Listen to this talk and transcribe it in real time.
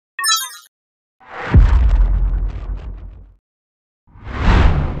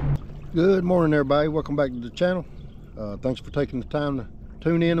Good morning, everybody. Welcome back to the channel. Thanks for taking the time to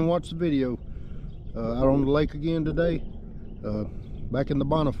tune in and watch the video. Out on the lake again today, back in the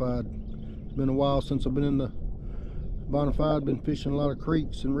Bonafide. It's been a while since I've been in the Bonafide. Been fishing a lot of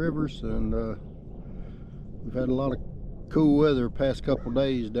creeks and rivers, and we've had a lot of cool weather the past couple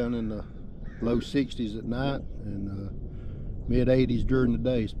days, down in the low 60s at night and mid 80s during the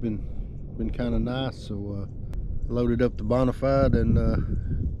day. It's been kind of nice. So loaded up the Bonafide and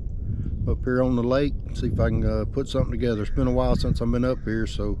up here on the lake, see if I can put something together. It's been a while since I've been up here,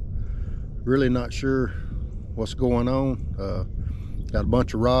 so really not sure what's going on. Got a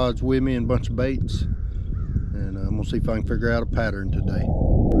bunch of rods with me and a bunch of baits, and I'm gonna see if I can figure out a pattern today.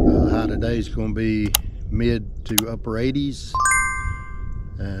 High today is gonna be mid to upper 80s,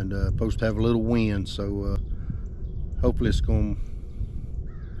 and supposed to have a little wind, so hopefully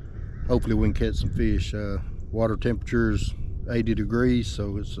we can catch some fish. Water temperatures 80 degrees,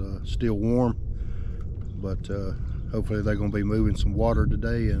 so it's still warm, but hopefully they're going to be moving some water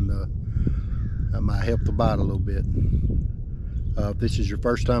today, and that might help the bite a little bit. If this is your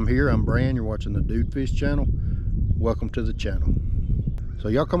first time here, I'm Brian. You're watching the Dude Fish channel. Welcome to the channel. So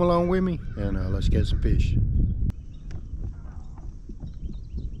y'all come along with me, and let's get some fish.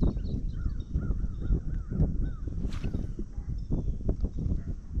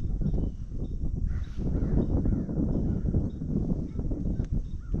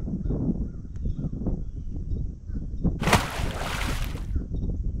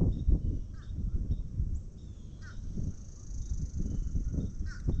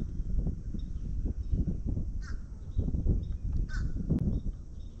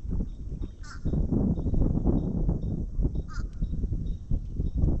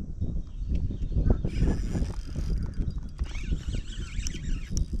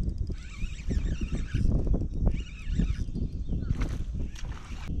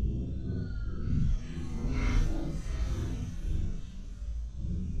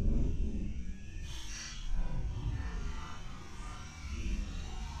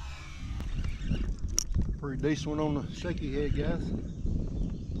 Pretty decent one on the shaky head, guys.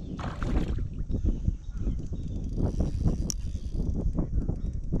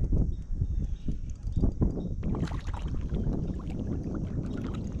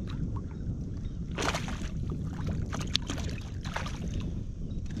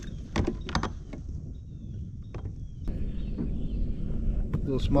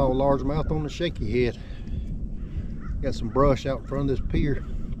 Little small largemouth on the shaky head. Got some brush out in front of this pier.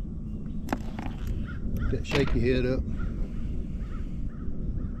 That shaky head up.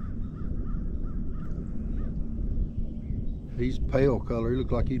 He's pale color. He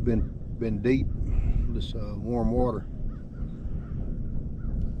looks like he's been deep this warm water.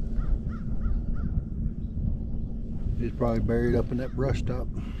 He's probably buried up in that brush top.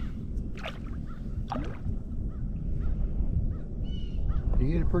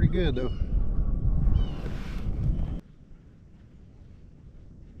 He hit it pretty good though.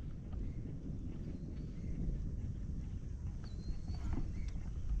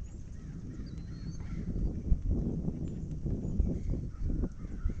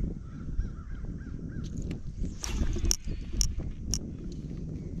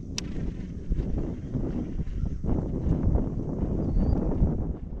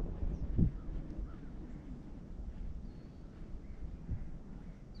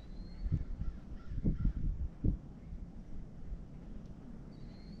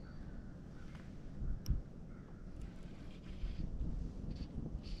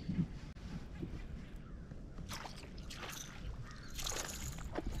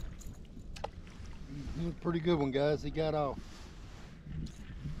 Pretty good one, guys. He got off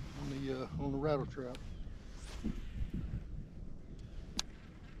on the rattle trap.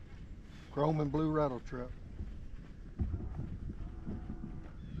 Chrome and blue rattle trap.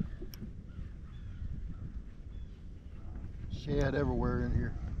 Shad everywhere in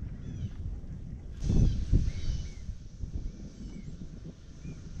here.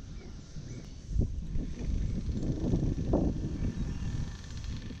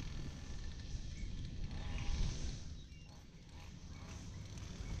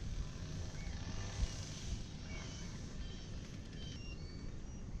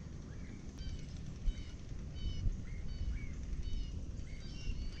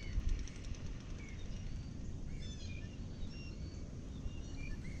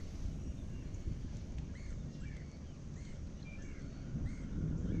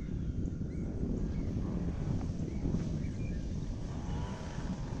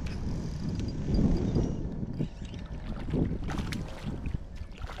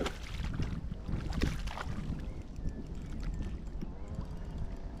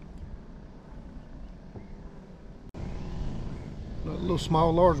 A little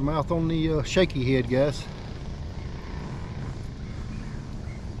small largemouth on the shaky head, guys.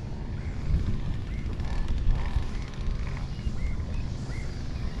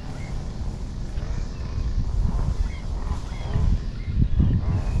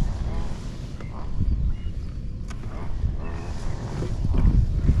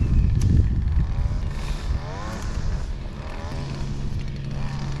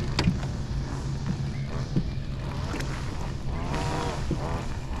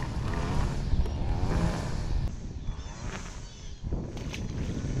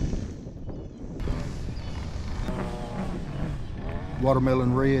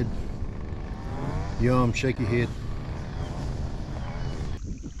 Watermelon red. Yum, shaky head.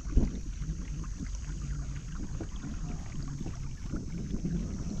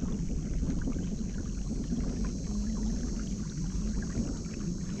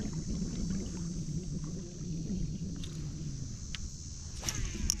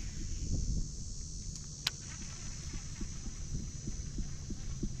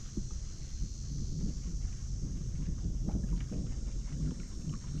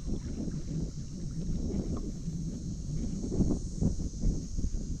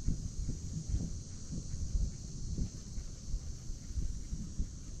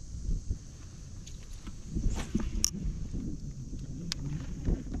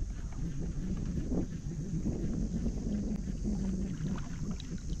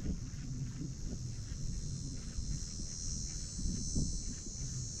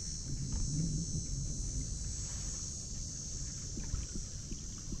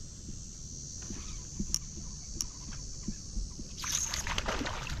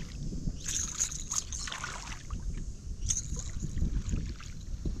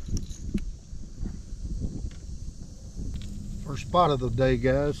 First spot of the day,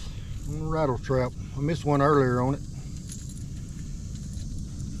 guys, on a rattle trap. I missed one earlier on it,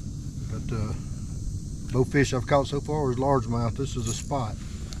 but both fish I've caught so far is largemouth. This is a spot.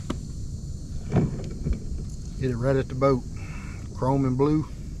 Hit it right at the boat. Chrome and blue,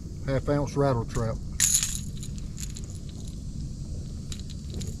 1/2 ounce rattle trap.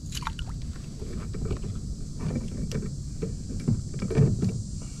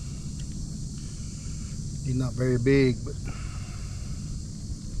 He's not very big, but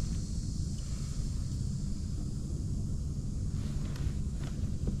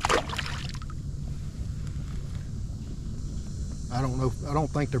I don't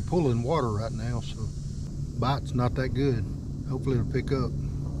think they're pulling water right now, so bite's not that good. Hopefully it'll pick up.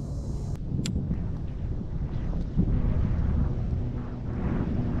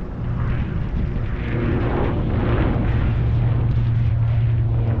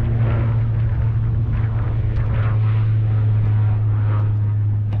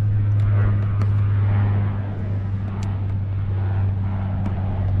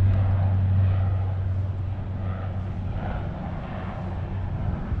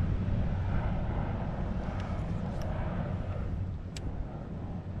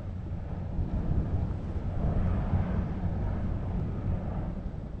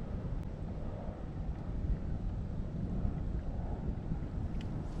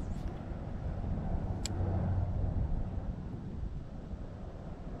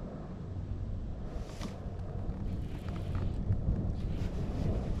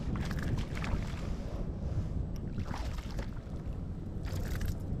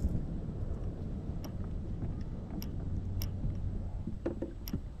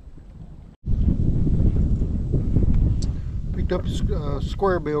 Picked up a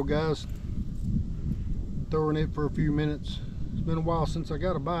square bill, guys. Throwing it for a few minutes. It's been a while since I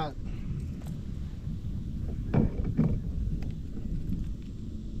got a bite.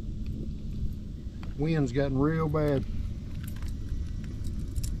 Wind's gotten real bad.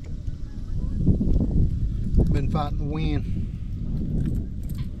 Been fighting the wind.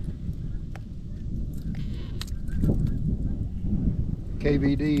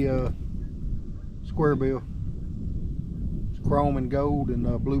 KVD square bill. It's chrome and gold and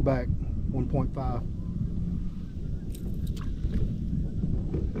blue back 1.5.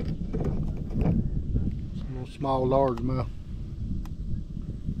 It's a little small largemouth.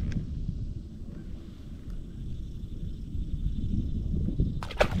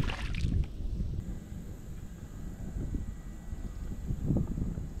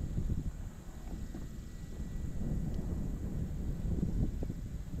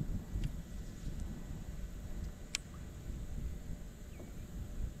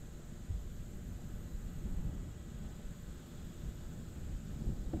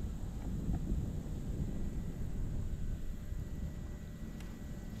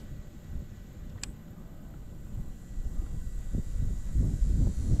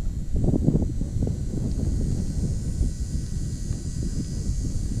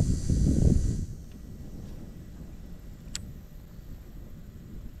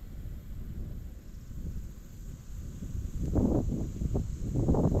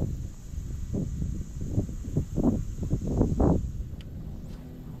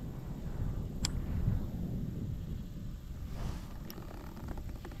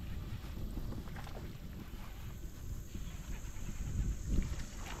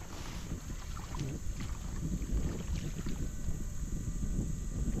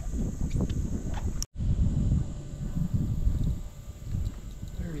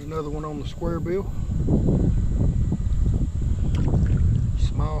 another one on the square bill.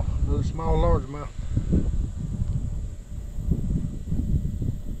 Another small largemouth.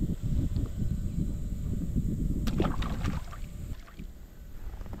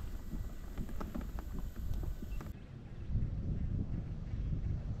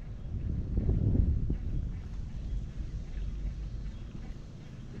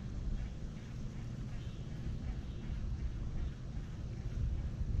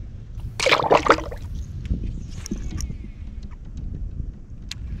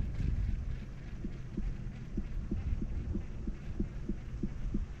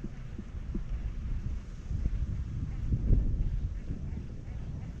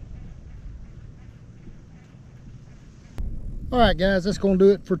 All right, guys, that's gonna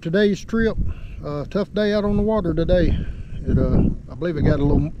do it for today's trip. Tough day out on the water today. I believe it got a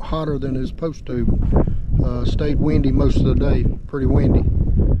little hotter than it's supposed to. Stayed windy most of the day, pretty windy,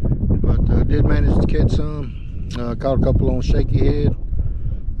 but did manage to catch some. Caught a couple on shaky head,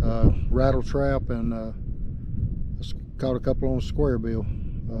 rattle trap, and caught a couple on square bill,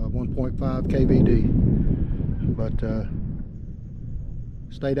 1.5 KVD. But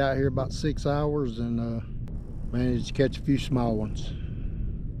stayed out here about 6 hours and managed to catch a few small ones.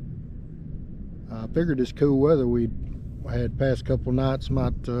 I figured this cool weather we had past couple nights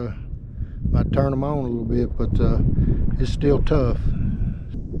might turn them on a little bit, but it's still tough.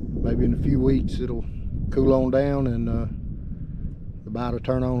 Maybe in a few weeks it'll cool on down and the bite will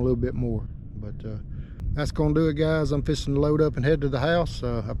turn on a little bit more. But that's gonna do it, guys. I'm fixing to load up and head to the house.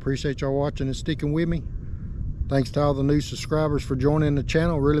 I appreciate y'all watching and sticking with me. Thanks to all the new subscribers for joining the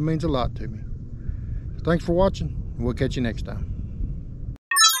channel. It really means a lot to me. Thanks for watching, and we'll catch you next time.